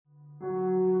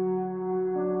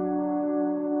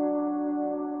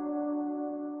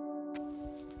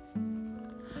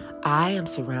I am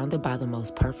surrounded by the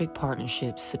most perfect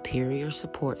partnerships, superior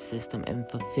support system, and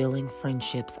fulfilling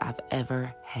friendships I've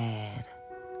ever had.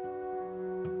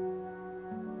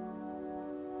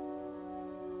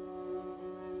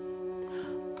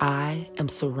 I am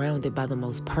surrounded by the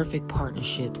most perfect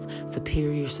partnerships,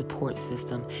 superior support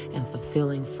system, and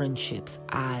fulfilling friendships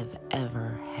I've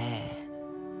ever had.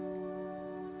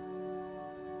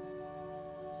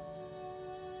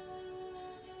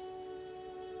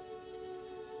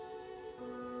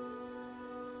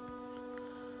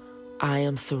 I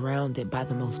am surrounded by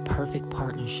the most perfect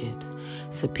partnerships,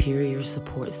 superior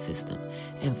support system,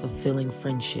 and fulfilling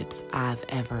friendships I've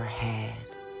ever had.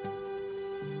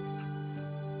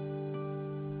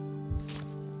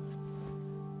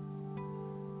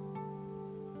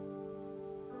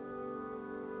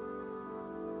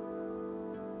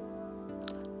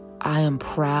 I am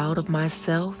proud of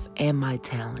myself and my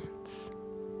talents.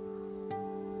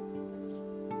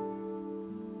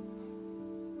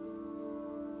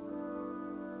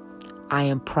 I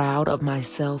am proud of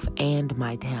myself and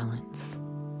my talents.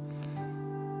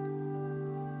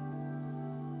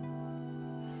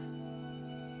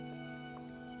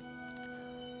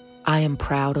 I am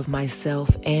proud of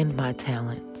myself and my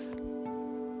talents.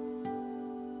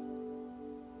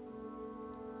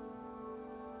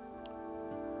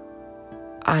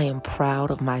 I am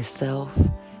proud of myself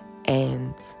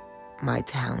and my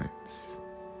talents.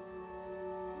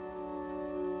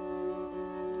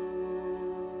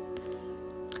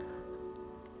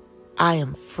 I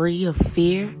am free of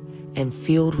fear and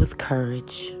filled with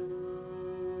courage.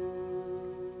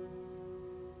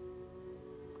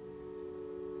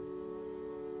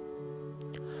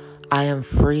 I am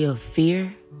free of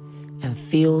fear and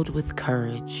filled with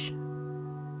courage.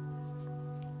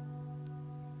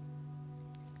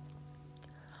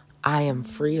 I am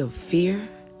free of fear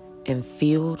and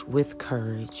filled with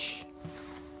courage.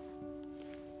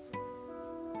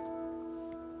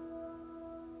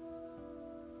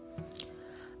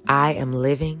 I am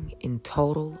living in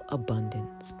total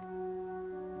abundance.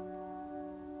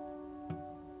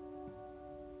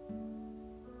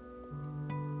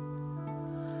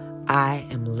 I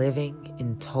am living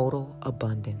in total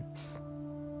abundance.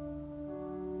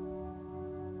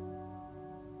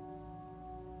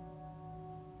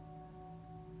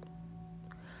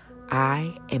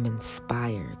 I am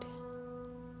inspired.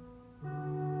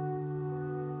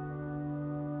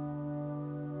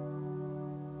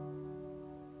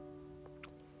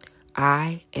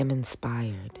 I am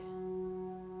inspired.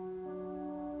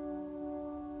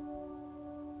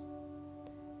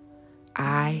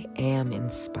 I am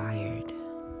inspired.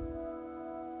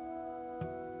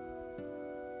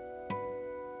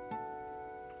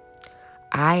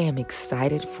 I am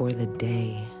excited for the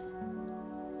day.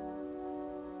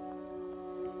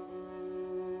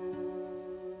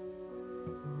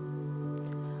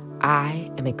 I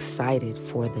am excited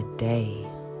for the day.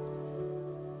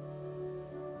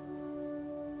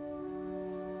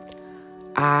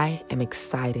 I am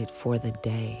excited for the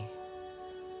day.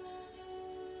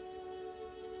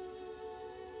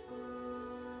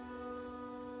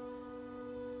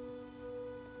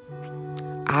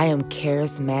 I am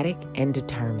charismatic and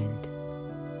determined.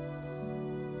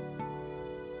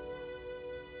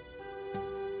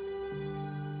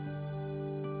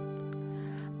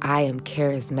 I am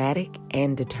charismatic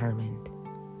and determined.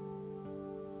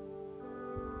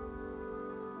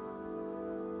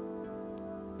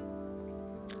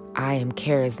 I am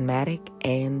charismatic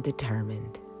and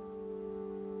determined.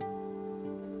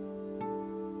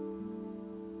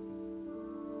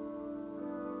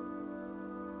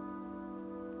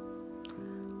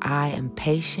 I am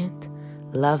patient,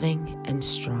 loving, and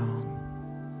strong.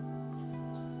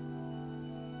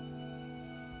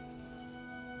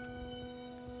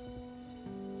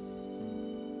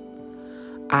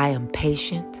 I am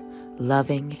patient,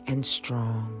 loving, and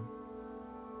strong.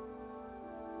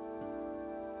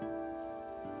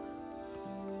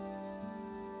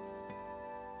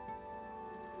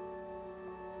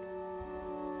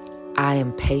 I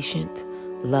am patient,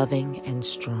 loving, and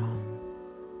strong.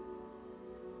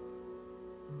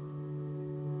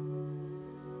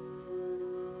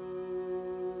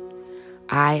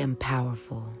 I am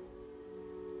powerful.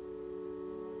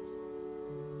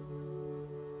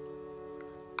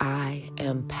 I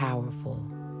am powerful.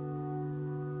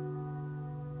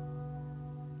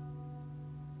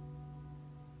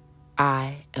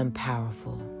 I am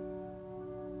powerful.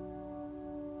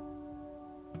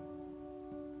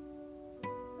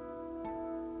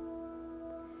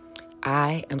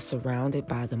 I am surrounded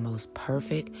by the most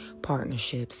perfect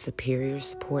partnerships, superior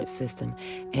support system,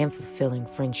 and fulfilling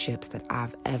friendships that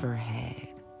I've ever had.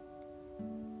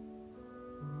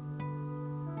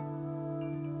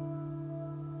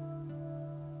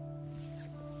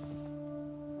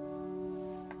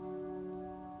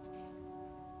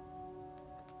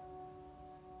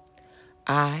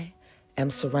 I am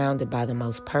surrounded by the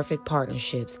most perfect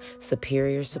partnerships,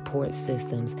 superior support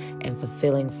systems, and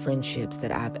fulfilling friendships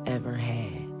that I've ever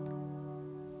had.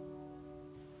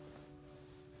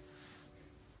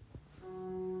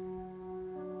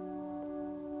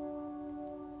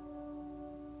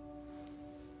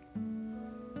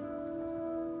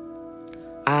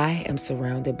 I am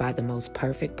surrounded by the most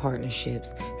perfect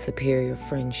partnerships, superior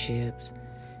friendships,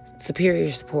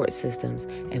 superior support systems,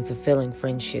 and fulfilling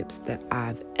friendships that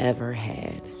I've ever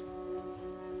had.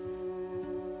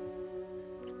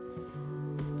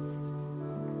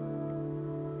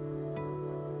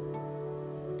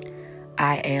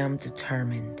 I am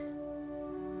determined.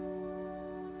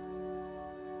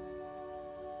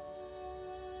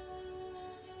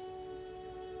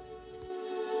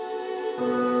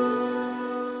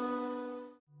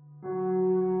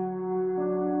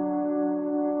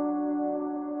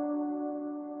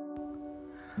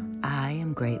 I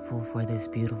am grateful for this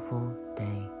beautiful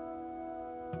day.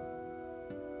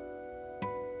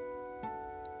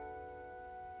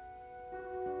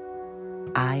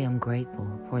 I am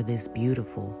grateful for this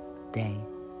beautiful day.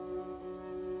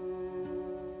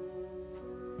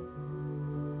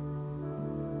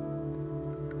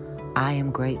 I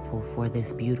am grateful for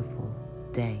this beautiful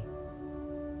day.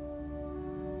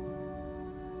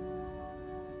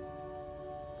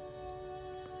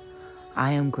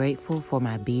 I am grateful for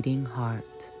my beating heart.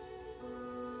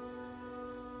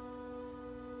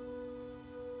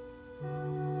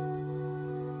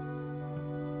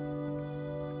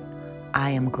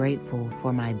 I am grateful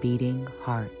for my beating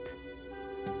heart.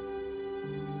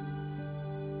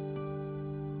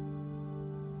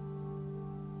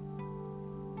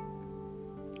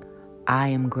 I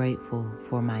am grateful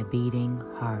for my beating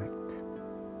heart.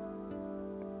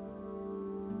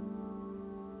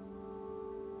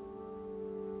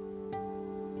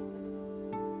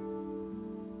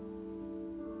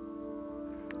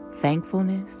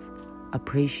 Thankfulness,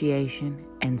 appreciation,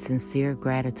 and sincere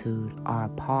gratitude are a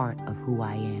part of who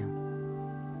I am.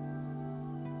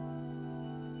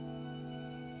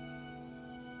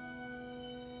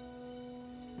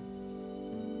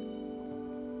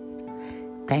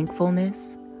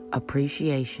 Thankfulness,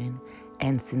 appreciation,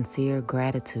 and sincere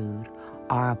gratitude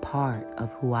are a part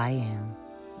of who I am.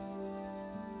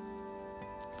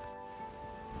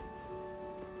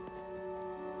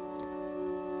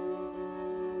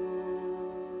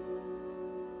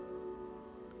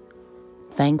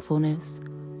 Thankfulness,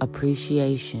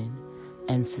 appreciation,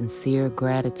 and sincere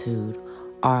gratitude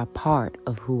are a part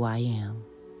of who I am.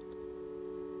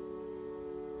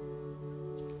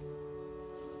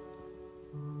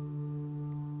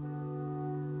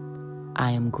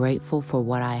 I am grateful for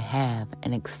what I have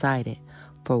and excited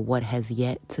for what has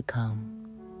yet to come.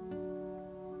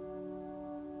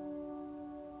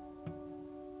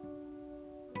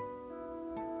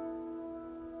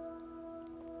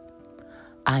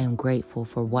 I am grateful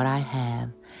for what I have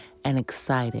and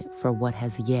excited for what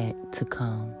has yet to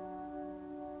come.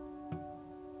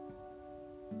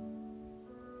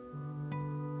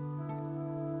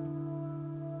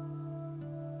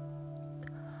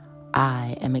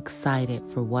 I am excited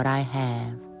for what I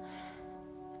have,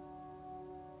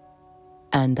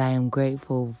 and I am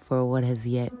grateful for what has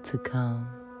yet to come.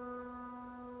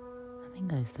 I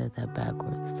think I said that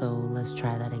backwards, so let's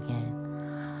try that again.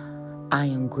 I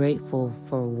am grateful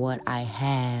for what I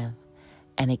have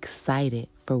and excited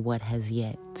for what has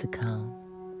yet to come.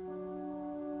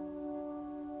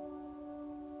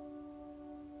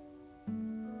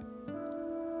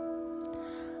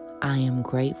 I am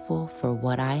grateful for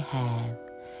what I have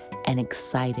and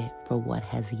excited for what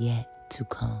has yet to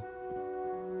come.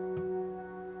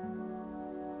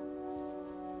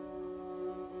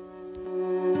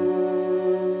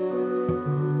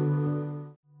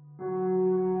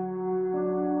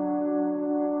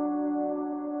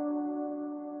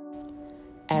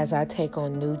 As I take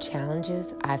on new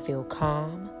challenges, I feel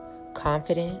calm,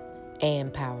 confident,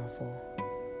 and powerful.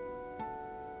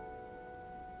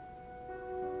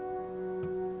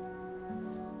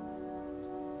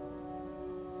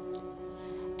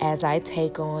 As I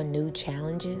take on new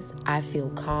challenges, I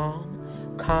feel calm,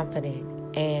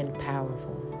 confident, and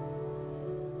powerful.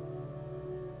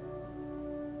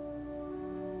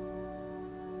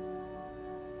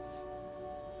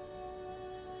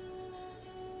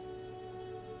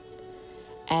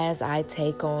 As I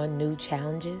take on new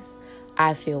challenges,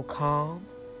 I feel calm,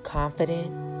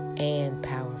 confident, and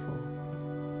powerful.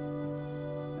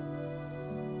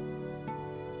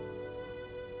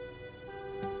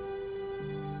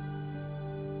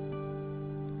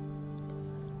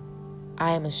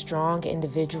 I am a strong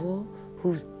individual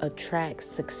who attracts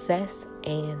success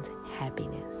and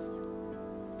happiness.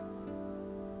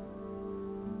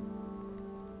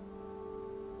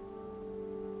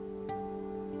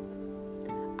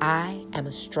 I am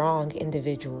a strong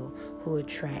individual who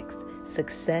attracts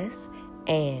success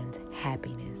and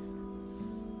happiness.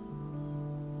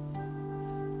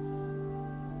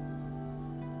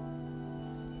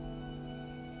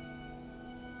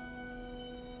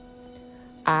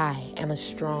 I am a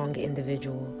strong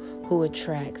individual who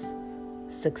attracts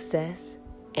success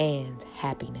and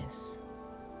happiness.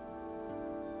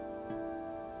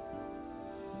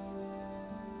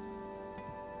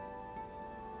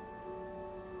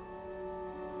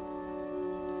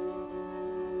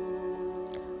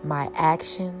 My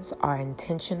actions are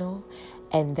intentional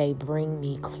and they bring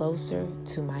me closer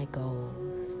to my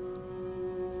goals.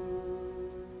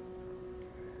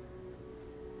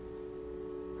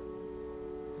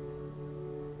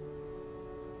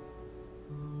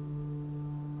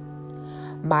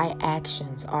 My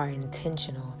actions are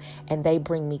intentional and they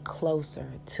bring me closer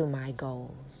to my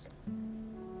goals.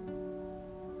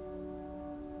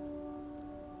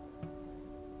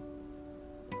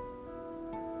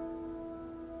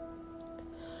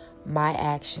 My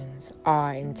actions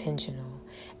are intentional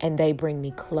and they bring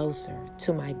me closer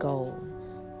to my goals.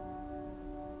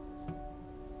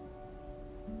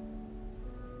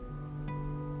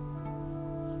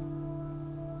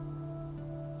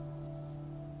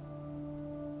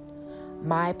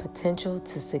 My potential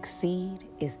to succeed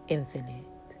is infinite.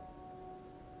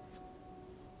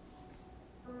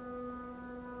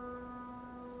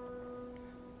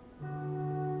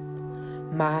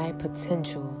 My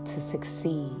potential to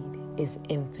succeed is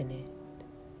infinite.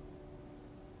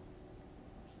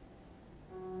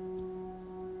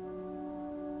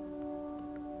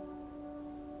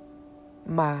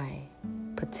 My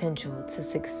potential to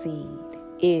succeed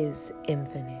is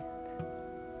infinite.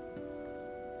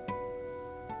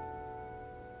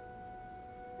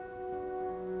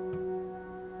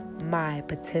 My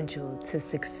potential to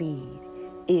succeed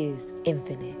is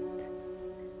infinite.